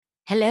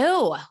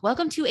Hello,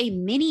 welcome to a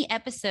mini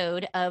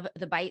episode of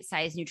the Bite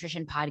Size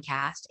Nutrition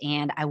Podcast.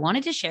 And I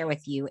wanted to share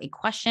with you a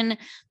question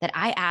that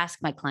I ask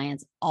my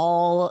clients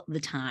all the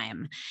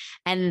time.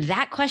 And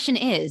that question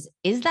is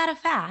that a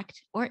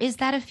fact or is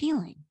that a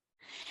feeling?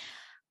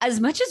 As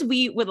much as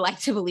we would like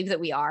to believe that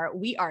we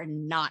are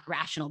not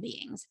rational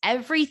beings.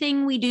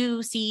 Everything we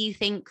do, see,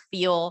 think,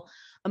 feel,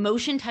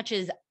 emotion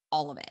touches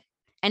all of it.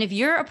 And if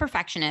you're a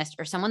perfectionist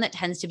or someone that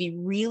tends to be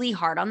really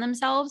hard on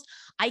themselves,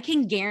 I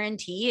can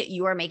guarantee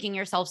you are making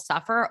yourself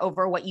suffer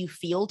over what you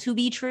feel to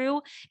be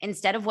true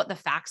instead of what the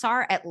facts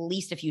are at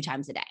least a few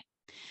times a day.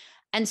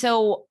 And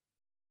so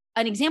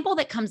an example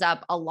that comes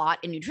up a lot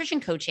in nutrition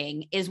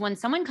coaching is when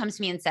someone comes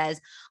to me and says,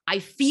 I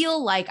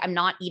feel like I'm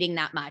not eating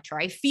that much, or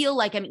I feel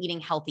like I'm eating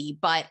healthy,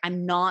 but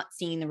I'm not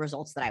seeing the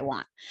results that I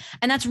want.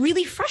 And that's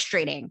really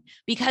frustrating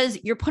because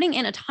you're putting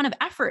in a ton of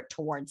effort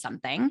towards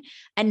something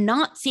and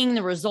not seeing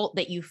the result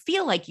that you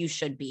feel like you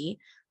should be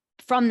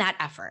from that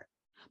effort.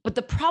 But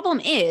the problem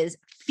is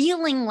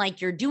feeling like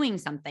you're doing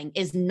something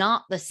is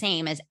not the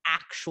same as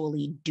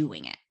actually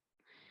doing it.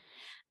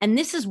 And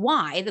this is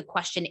why the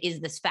question, is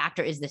this fact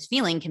or is this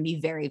feeling, can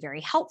be very, very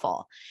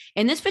helpful.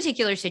 In this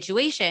particular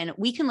situation,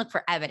 we can look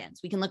for evidence.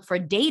 We can look for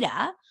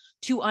data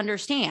to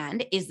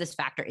understand, is this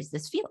fact or is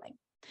this feeling?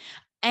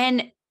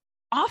 And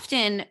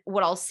often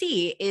what I'll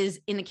see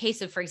is in the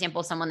case of, for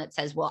example, someone that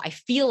says, well, I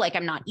feel like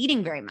I'm not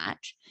eating very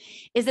much,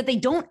 is that they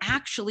don't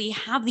actually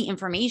have the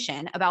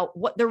information about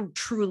what they're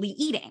truly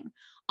eating.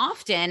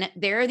 Often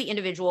they're the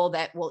individual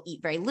that will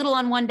eat very little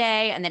on one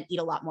day and then eat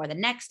a lot more the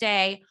next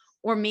day.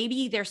 Or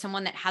maybe there's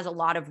someone that has a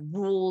lot of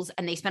rules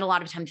and they spend a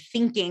lot of time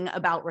thinking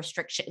about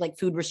restriction, like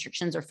food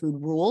restrictions or food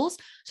rules.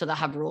 So they'll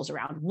have rules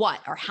around what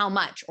or how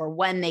much or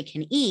when they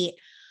can eat.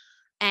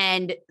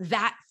 And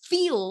that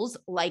feels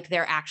like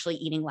they're actually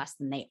eating less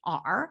than they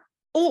are.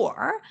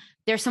 Or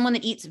there's someone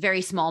that eats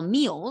very small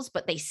meals,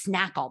 but they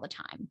snack all the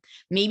time.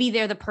 Maybe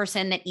they're the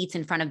person that eats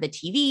in front of the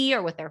TV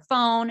or with their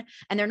phone,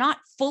 and they're not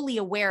fully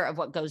aware of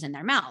what goes in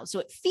their mouth. So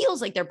it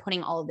feels like they're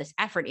putting all of this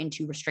effort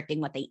into restricting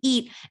what they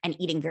eat and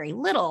eating very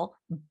little.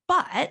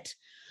 But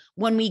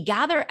when we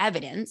gather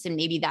evidence, and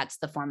maybe that's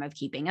the form of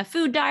keeping a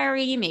food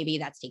diary, maybe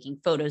that's taking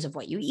photos of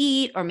what you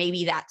eat, or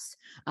maybe that's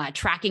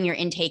tracking your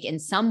intake in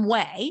some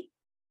way,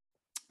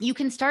 you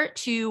can take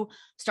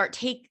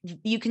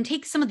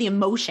some of the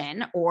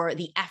emotion or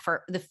the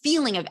effort, the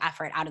feeling of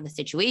effort out of the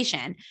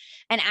situation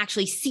and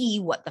actually see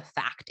what the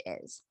fact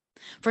is.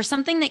 For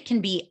something that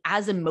can be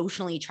as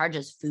emotionally charged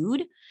as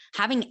food,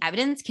 having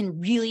evidence can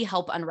really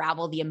help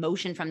unravel the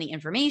emotion from the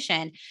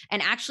information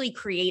and actually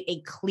create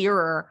a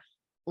clearer,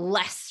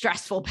 less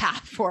stressful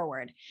path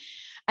forward.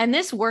 And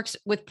this works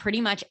with pretty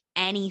much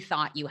any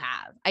thought you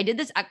have. I did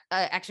this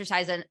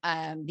exercise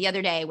the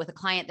other day with a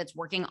client that's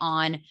working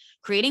on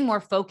creating more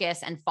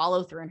focus and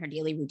follow through in her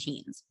daily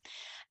routines.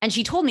 And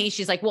she told me,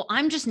 she's like, well,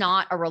 I'm just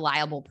not a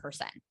reliable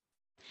person.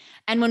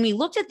 And when we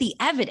looked at the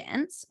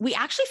evidence, we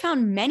actually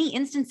found many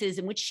instances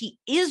in which she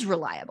is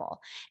reliable,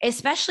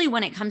 especially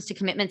when it comes to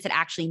commitments that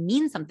actually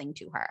mean something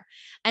to her.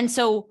 And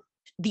so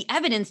the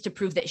evidence to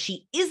prove that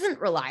she isn't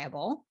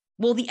reliable,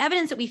 well, the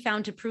evidence that we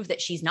found to prove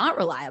that she's not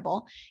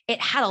reliable, it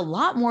had a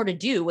lot more to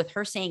do with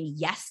her saying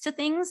yes to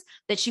things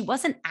that she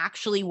wasn't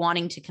actually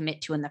wanting to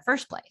commit to in the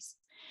first place.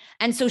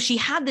 And so she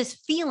had this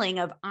feeling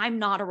of, I'm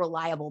not a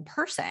reliable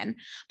person.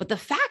 But the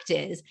fact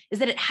is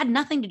that it had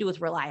nothing to do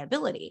with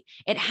reliability.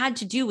 It had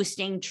to do with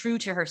staying true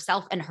to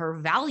herself and her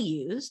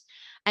values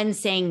and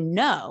saying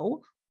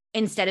no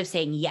instead of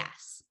saying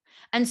yes.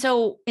 And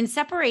so in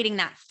separating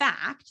that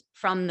fact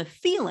from the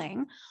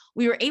feeling,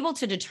 we were able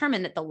to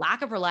determine that the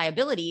lack of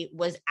reliability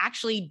was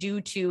actually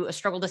due to a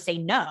struggle to say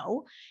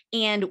no.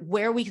 And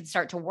where we could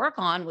start to work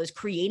on was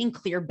creating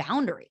clear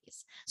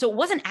boundaries. So it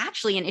wasn't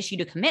actually an issue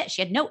to commit.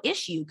 She had no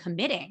issue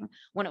committing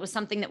when it was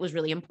something that was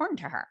really important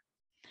to her.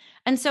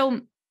 And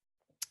so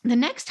the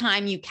next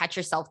time you catch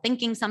yourself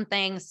thinking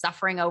something,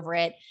 suffering over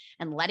it,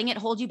 and letting it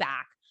hold you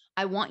back,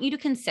 I want you to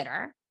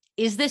consider,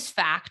 is this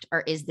fact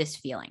or is this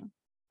feeling?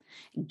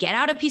 Get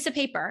out a piece of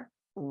paper,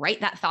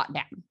 write that thought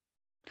down.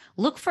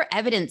 Look for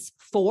evidence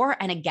for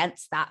and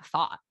against that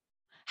thought.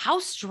 How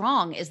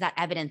strong is that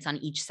evidence on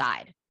each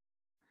side?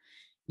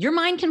 Your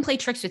mind can play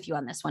tricks with you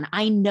on this one.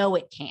 I know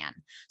it can.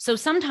 So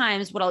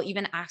sometimes what I'll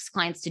even ask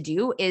clients to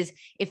do is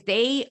if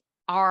they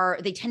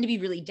tend to be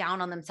really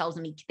down on themselves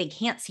and they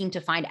can't seem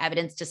to find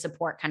evidence to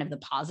support kind of the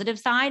positive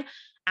side,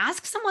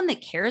 ask someone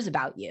that cares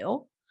about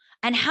you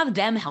and have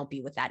them help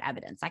you with that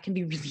evidence. That can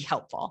be really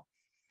helpful.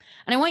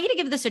 And I want you to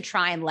give this a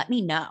try and let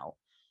me know,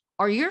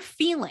 are your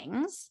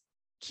feelings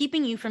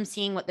keeping you from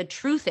seeing what the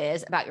truth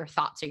is about your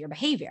thoughts or your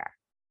behavior?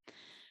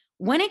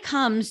 When it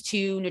comes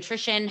to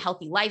nutrition,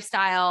 healthy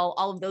lifestyle,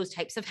 all of those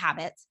types of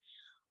habits,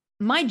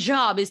 my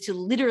job is to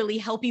literally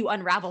help you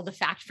unravel the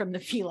fact from the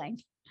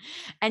feeling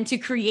and to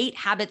create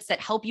habits that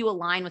help you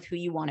align with who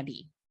you want to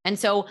be. And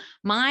so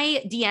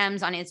my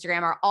DMs on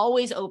Instagram are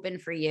always open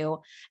for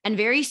you. And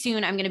very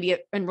soon, I'm going to be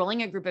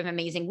enrolling a group of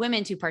amazing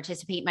women to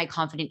participate in my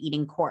Confident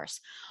Eating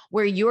course,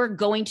 where you're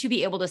going to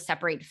be able to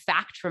separate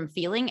fact from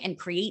feeling and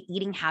create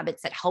eating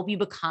habits that help you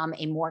become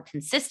a more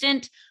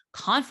consistent,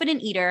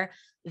 confident eater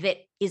that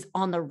is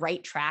on the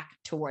right track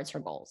towards her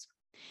goals.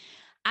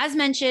 As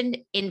mentioned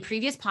in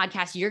previous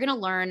podcasts, you're going to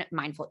learn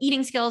mindful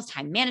eating skills,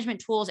 time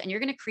management tools, and you're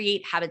going to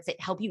create habits that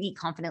help you eat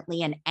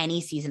confidently in any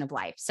season of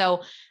life.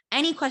 So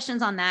any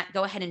questions on that,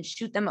 go ahead and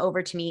shoot them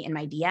over to me in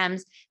my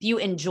DMs. If you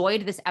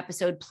enjoyed this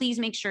episode, please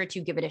make sure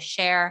to give it a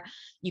share.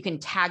 You can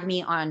tag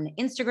me on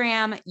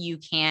Instagram. You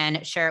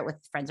can share it with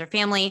friends or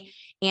family.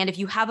 And if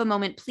you have a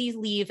moment, please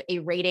leave a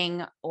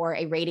rating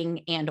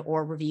and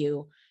or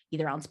review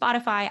either on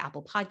Spotify,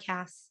 Apple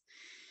Podcasts.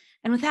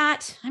 And with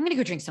that, I'm going to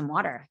go drink some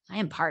water. I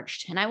am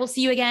parched, and I will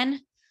see you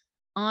again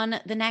on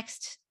the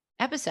next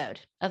episode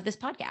of this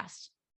podcast.